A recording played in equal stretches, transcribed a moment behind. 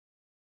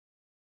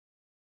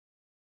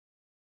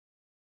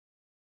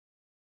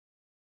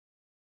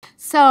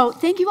So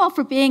thank you all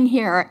for being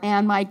here,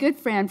 and my good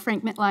friend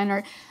Frank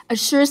Mitliner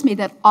assures me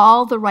that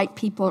all the right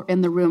people are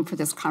in the room for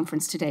this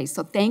conference today.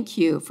 So thank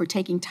you for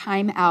taking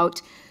time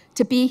out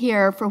to be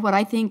here for what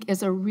I think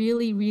is a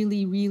really,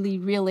 really, really,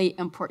 really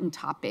important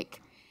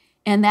topic,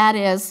 and that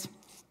is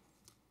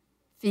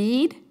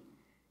feed,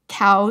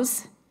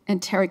 cows,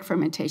 and enteric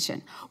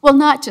fermentation. Well,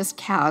 not just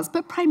cows,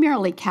 but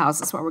primarily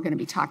cows is what we're going to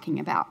be talking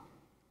about.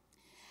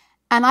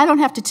 And I don't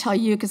have to tell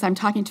you, because I'm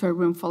talking to a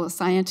room full of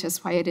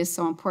scientists, why it is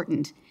so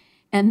important.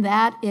 And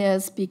that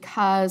is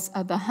because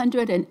of the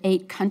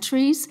 108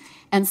 countries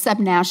and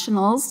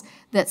subnationals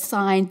that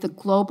signed the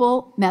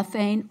Global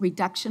Methane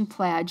Reduction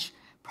Pledge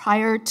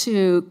prior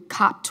to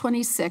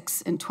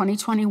COP26 in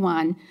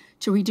 2021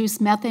 to reduce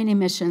methane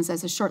emissions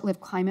as a short-lived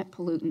climate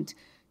pollutant,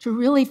 to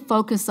really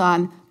focus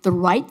on the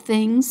right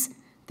things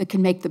that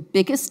can make the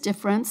biggest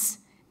difference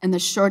in the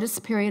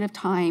shortest period of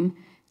time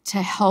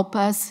to help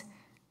us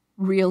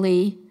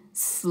really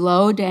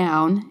slow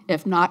down,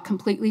 if not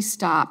completely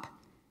stop,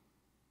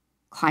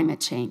 climate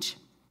change.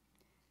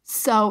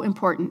 So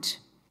important.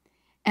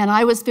 And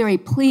I was very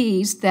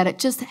pleased that it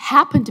just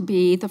happened to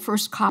be the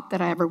first COP that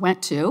I ever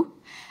went to,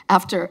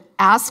 after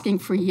asking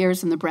for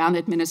years in the Brown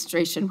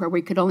administration where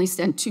we could only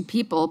send 2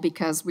 people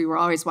because we were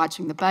always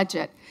watching the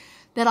budget,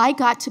 that I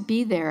got to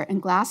be there in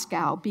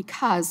Glasgow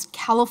because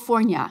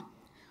California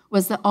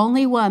was the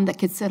only one that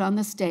could sit on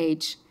the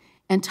stage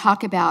and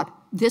talk about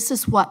this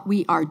is what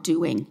we are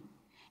doing,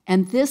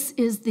 and this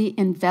is the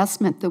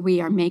investment that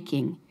we are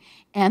making.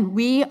 And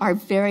we are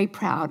very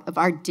proud of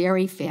our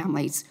dairy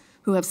families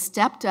who have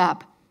stepped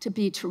up to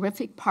be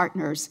terrific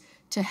partners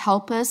to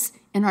help us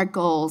in our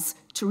goals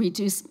to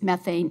reduce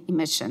methane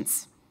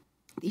emissions.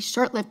 These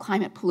short-lived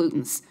climate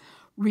pollutants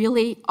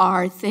really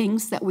are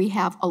things that we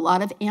have a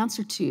lot of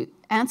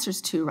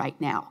answers to right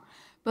now.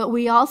 But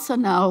we also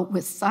know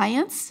with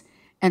science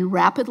and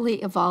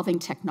rapidly evolving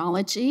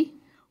technology,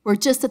 we're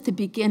just at the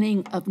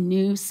beginning of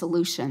new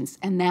solutions,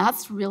 and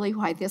that's really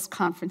why this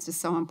conference is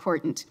so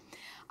important.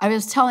 I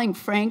was telling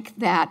Frank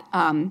that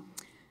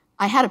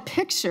I had a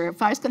picture.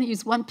 If I was going to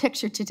use one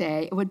picture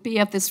today, it would be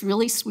of this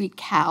really sweet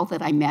cow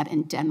that I met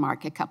in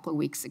Denmark a couple of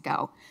weeks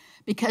ago,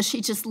 because she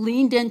just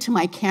leaned into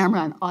my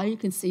camera and all you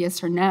can see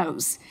is her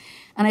nose.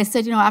 And I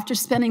said, you know, after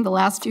spending the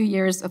last few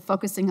years of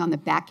focusing on the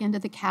back end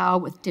of the cow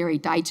with dairy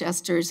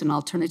digesters and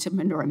alternative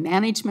manure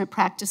management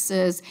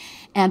practices,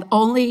 and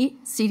only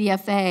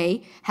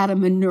CDFA had a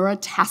manure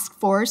task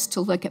force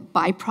to look at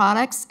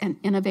byproducts and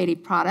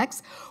innovative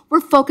products, we're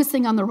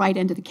focusing on the right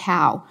end of the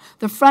cow,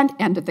 the front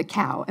end of the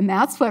cow, and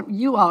that's what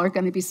you all are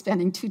going to be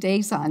spending 2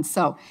 days on.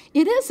 So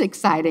it is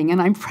exciting,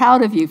 and I'm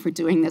proud of you for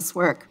doing this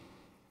work.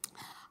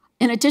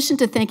 In addition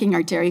to thanking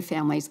our dairy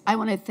families, I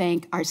want to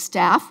thank our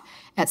staff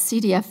at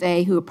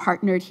CDFA who have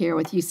partnered here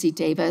with UC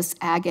Davis,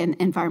 Ag and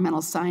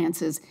Environmental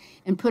Sciences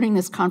in putting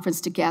this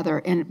conference together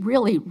in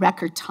really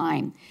record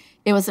time.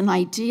 It was an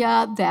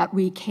idea that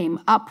we came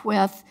up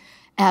with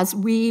as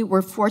we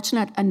were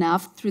fortunate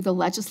enough through the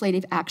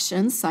legislative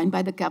actions signed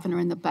by the governor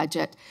in the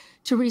budget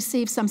to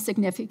receive some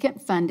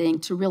significant funding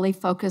to really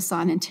focus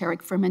on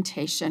enteric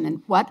fermentation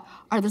and what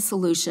are the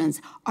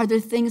solutions? Are there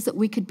things that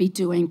we could be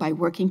doing by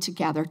working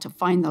together to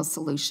find those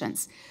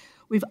solutions?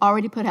 We've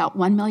already put out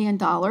 $1 million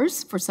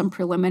for some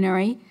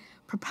preliminary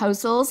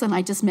proposals, and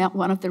I just met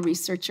one of the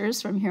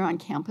researchers from here on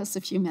campus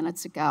a few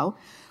minutes ago.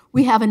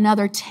 We have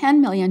another $10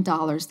 million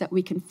that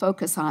we can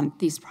focus on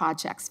these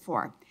projects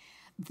for.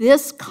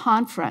 This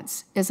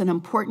conference is an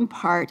important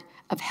part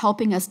of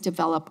helping us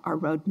develop our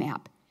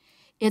roadmap.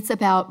 It's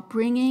about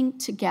bringing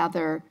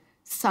together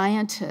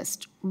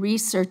scientists,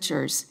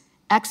 researchers,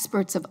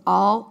 experts of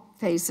all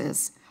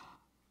phases,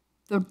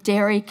 the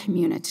dairy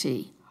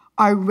community,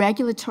 our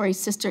regulatory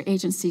sister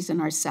agencies and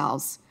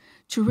ourselves,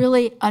 to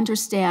really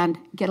understand,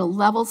 get a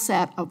level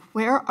set of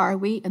where are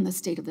we in the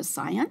state of the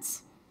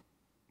science,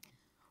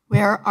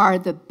 where are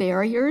the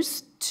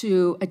barriers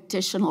to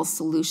additional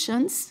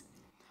solutions,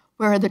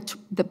 where are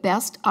the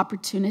best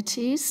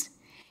opportunities,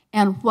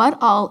 and what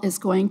all is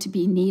going to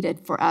be needed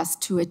for us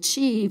to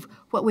achieve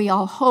what we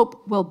all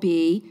hope will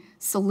be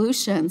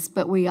solutions,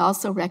 but we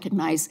also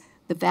recognize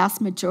the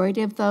vast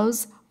majority of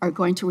those are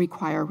going to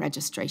require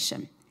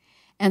registration.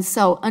 And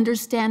so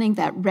understanding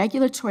that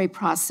regulatory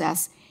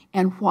process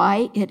and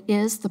why it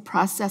is the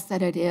process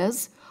that it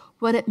is,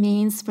 what it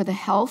means for the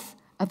health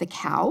of the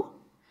cow,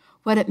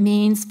 what it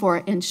means for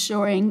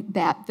ensuring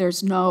that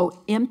there's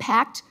no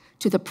impact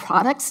to the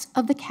products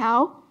of the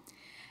cow,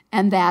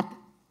 and that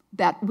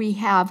we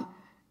have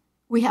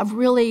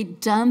really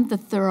done the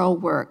thorough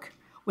work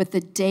with the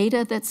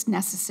data that's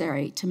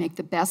necessary to make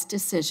the best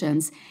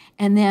decisions,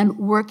 and then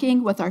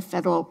working with our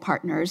federal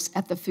partners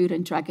at the Food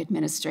and Drug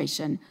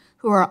Administration,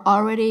 who are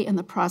already in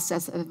the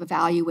process of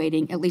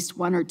evaluating at least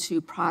 1 or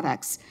 2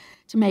 products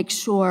to make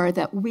sure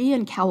that we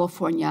in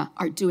California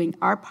are doing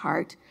our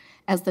part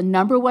as the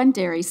 #1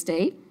 dairy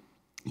state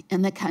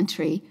in the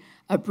country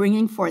of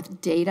bringing forth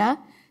data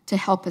to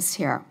help us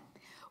here.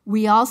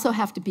 We also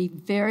have to be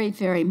very,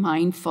 very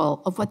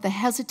mindful of what the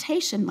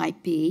hesitation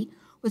might be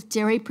with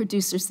dairy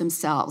producers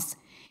themselves.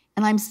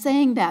 And I'm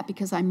saying that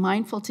because I'm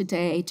mindful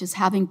today, just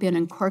having been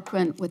in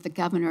Corcoran with the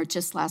governor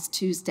just last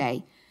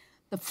Tuesday,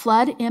 the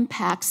flood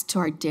impacts to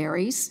our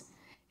dairies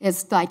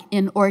is like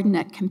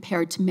inordinate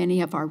compared to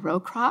many of our row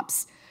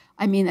crops.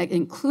 I mean, that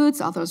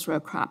includes all those row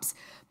crops.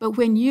 But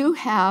when you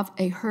have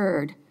a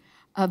herd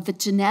of the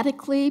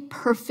genetically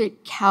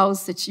perfect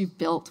cows that you've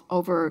built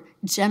over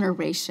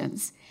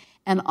generations,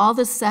 and all of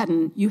a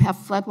sudden you have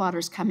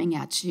floodwaters coming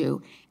at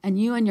you, and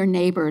you and your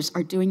neighbors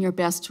are doing your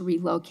best to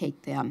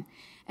relocate them,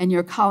 and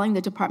you're calling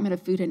the Department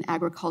of Food and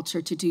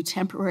Agriculture to do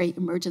temporary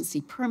emergency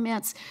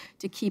permits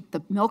to keep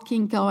the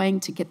milking going,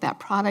 to get that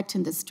product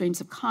into streams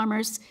of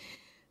commerce,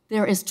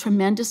 there is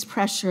tremendous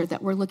pressure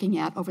that we're looking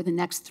at over the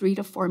next 3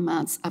 to 4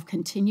 months of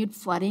continued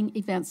flooding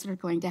events that are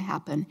going to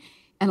happen,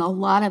 and a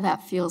lot of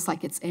that feels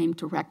like it's aimed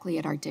directly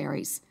at our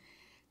dairies.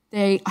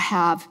 They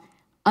have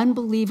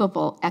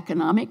unbelievable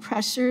economic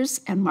pressures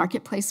and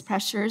marketplace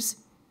pressures.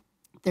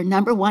 Their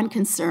number one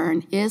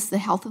concern is the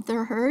health of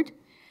their herd,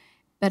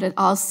 but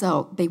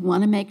they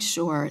want to make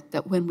sure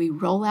that when we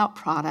roll out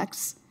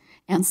products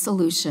and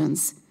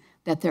solutions,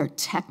 that they're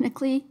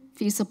technically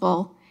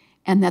feasible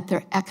and that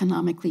they're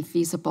economically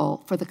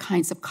feasible for the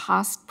kinds of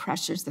cost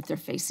pressures that they're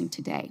facing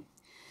today.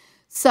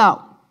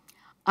 So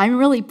I'm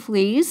really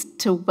pleased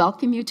to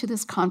welcome you to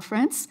this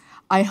conference.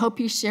 I hope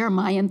you share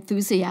my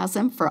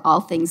enthusiasm for all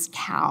things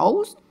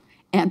cows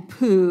and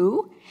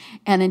poo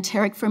and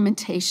enteric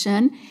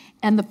fermentation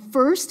and the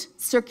first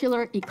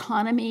circular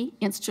economy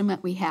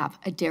instrument we have,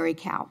 a dairy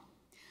cow.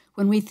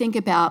 When we think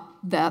about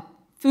the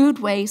food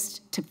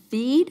waste to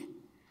feed,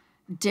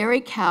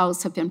 dairy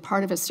cows have been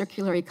part of a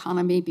circular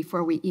economy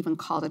before we even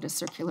called it a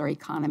circular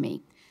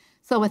economy.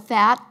 So with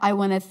that, I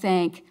want to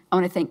thank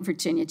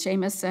Virginia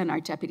Jamieson, our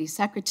Deputy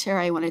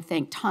Secretary. I want to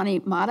thank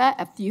Tani Mata.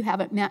 If you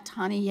haven't met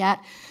Tani yet,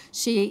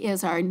 she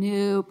is our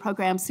new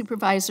program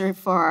supervisor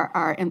for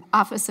our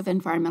Office of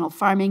Environmental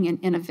Farming and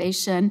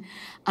Innovation.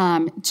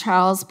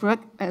 Charles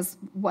Brook is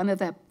one of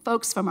the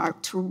folks from our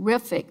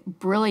terrific,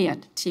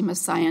 brilliant team of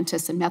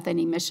scientists and methane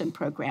emission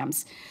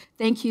programs.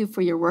 Thank you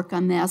for your work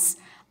on this.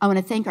 I want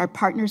to thank our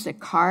partners at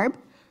CARB,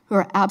 who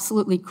are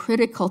absolutely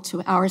critical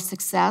to our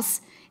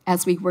success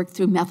as we work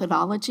through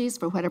methodologies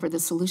for whatever the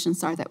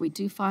solutions are that we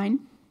do find.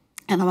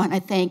 And I want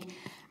to thank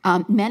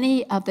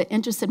many of the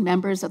interested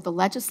members of the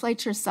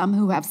legislature, some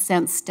who have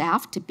sent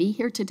staff to be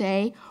here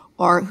today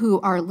or who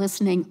are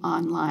listening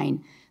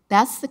online.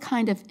 That's the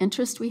kind of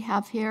interest we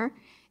have here.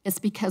 It's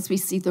because we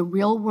see the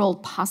real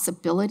world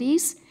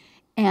possibilities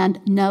and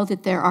know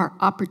that there are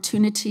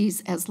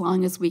opportunities as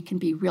long as we can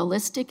be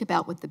realistic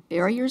about what the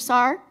barriers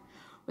are,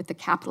 what the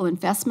capital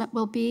investment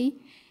will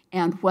be,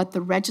 and what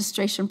the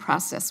registration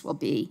process will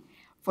be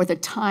for the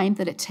time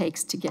that it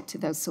takes to get to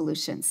those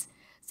solutions.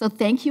 So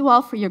thank you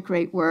all for your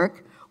great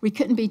work. We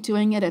couldn't be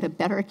doing it at a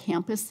better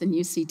campus than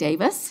UC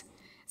Davis.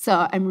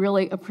 So I'm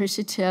really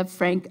appreciative,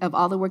 Frank, of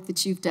all the work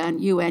that you've done,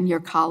 you and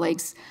your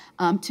colleagues,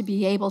 to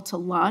be able to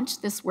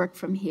launch this work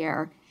from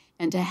here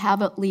and to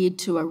have it lead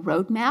to a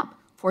roadmap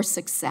for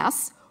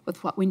success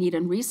with what we need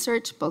in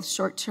research, both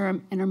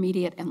short-term,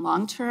 intermediate, and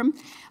long-term,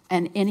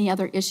 and any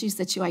other issues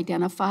that you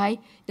identify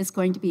is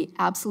going to be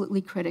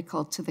absolutely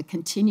critical to the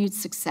continued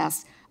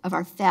success of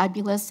our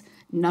fabulous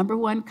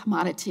 #1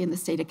 commodity in the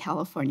state of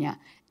California,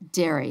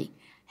 dairy.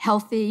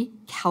 Healthy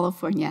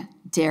California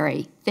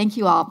dairy. Thank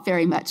you all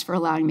very much for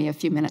allowing me a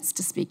few minutes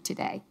to speak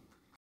today.